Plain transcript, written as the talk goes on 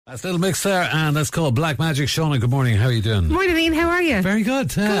That's a little mix there, and that's called Black Magic. Shauna, good morning. How are you doing? Morning, Ian. How are you? Very good.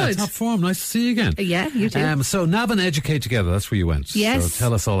 Good. Top form. Nice to see you again. Yeah, you too. So Navan Educate Together, that's where you went. Yes. So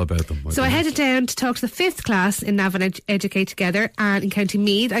tell us all about them. So I headed down to talk to the 5th class in Navan Educate Together and in County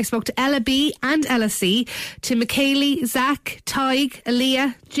Meath. I spoke to Ella B and Ella C, to Michele, Zach, Taidgh,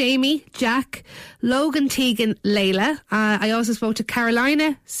 Aaliyah, Jamie, Jack, Logan Teagan, Lailah. I also spoke to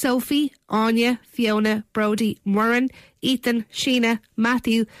Carolina, Sophie, Áine, Fiona, Brody, Muireann, Ethan, Síne,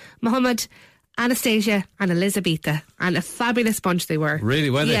 Matthew, Muhammad, Anastasija and Elisabeta, and a fabulous bunch they were. Really,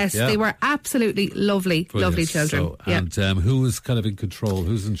 were they? Yes, Yeah. they were absolutely lovely, Brilliant. lovely children. So, and who was kind of in control?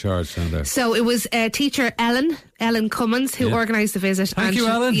 Who's in charge down there? So it was teacher Ellen Cummins who organised the visit. Thank you,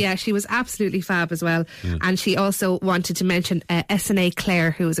 Ellen. Yeah, she was absolutely fab as well. Yeah. And she also wanted to mention SNA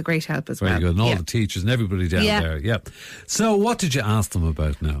Claire, who was a great help as well. Very good. And all the teachers and everybody down there. Yeah. So what did you ask them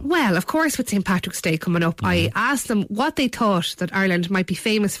about now? Well, of course, with St. Patrick's Day coming up, I asked them what they thought that Ireland might be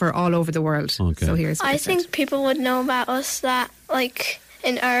famous for all over the world. Okay. So here's I think people would know about us that, like,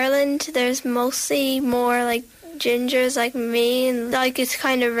 in Ireland, there's mostly more, like, gingers like me, and, like, it's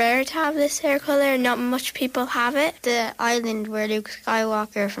kind of rare to have this hair colour, and not much people have it. The island where Luke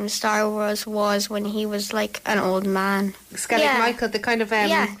Skywalker from Star Wars was when he was, like, an old man. Skellig Michael, the kind of...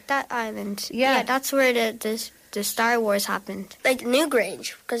 Yeah, that island. Yeah, that's where the Star Wars happened. Like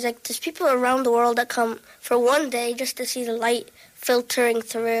Newgrange, because, like, there's people around the world that come for one day just to see the light filtering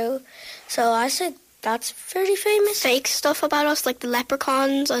through. So I said that's very famous. Fake stuff about us, like the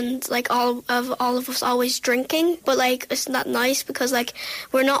leprechauns and, like, all of us always drinking. But, like, it's not nice because, like,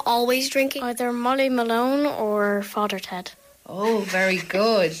 we're not always drinking. Either Molly Malone or Father Ted. Oh, very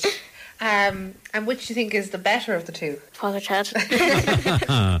good. And which do you think is the better of the two? Father Ted.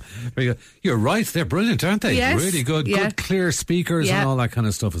 Very good. You're right, they're brilliant, aren't they? Yes. Really good, Yeah. good clear speakers and all that kind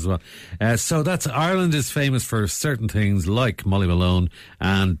of stuff as well. So that's Ireland is famous for certain things like Molly Malone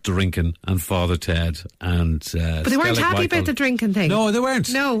and drinking and Father Ted and But they weren't happy about the drinking thing. No, they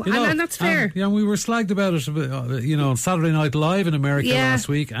weren't. No, and that's fair. Yeah, we were slagged about it, on Saturday Night Live in America last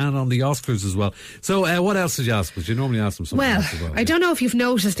week and on the Oscars as well. So what else did you ask? Because you normally ask them something else as well. I don't know if you've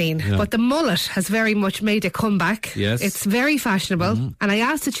noticed, Áine, but the mullet has very much made a comeback. Yes. It's very fashionable. And I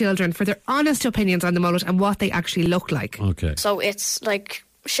asked the children for their honest opinions on the mullet and what they actually look like. Okay. So it's, like,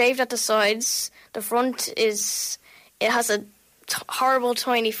 shaved at the sides. The front it has a horrible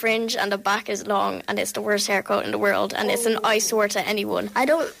tiny fringe, and the back is long, and it's the worst haircut in the world, and it's an eyesore to anyone. I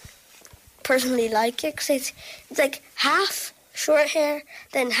don't personally like it because it's like half short hair,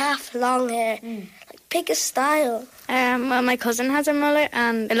 then half long hair. Like, pick a style. Well, my cousin has a mullet,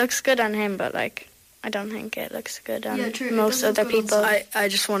 and it looks good on him, but, like, I don't think it looks good on most other people. I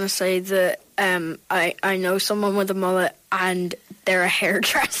just want to say that I know someone with a mullet, and they're a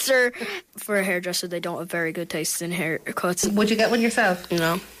hairdresser. For a hairdresser, they don't have very good taste in haircuts. Would you get one yourself?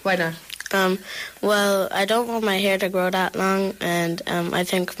 No. Why not? Well, I don't want my hair to grow that long, and I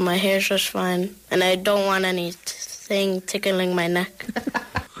think my hair's just fine, and I don't want anything tickling my neck.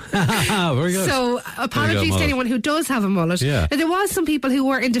 Very good. So apologies to anyone who does have a mullet. Yeah. Now, there was some people who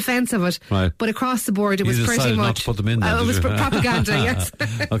were in defence of it, but across the board it was pretty much... not to put them in then, it was propaganda, yes.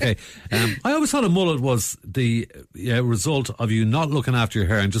 Okay. I always thought a mullet was the result of you not looking after your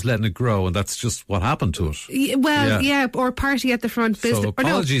hair and just letting it grow, and that's just what happened to it. Or party at the front, business,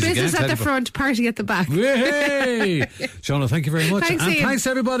 business at the front, party at the back. Hey! Shauna, thank you very much. Thanks, and Ian. thanks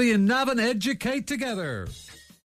everybody in Navan Educate Together.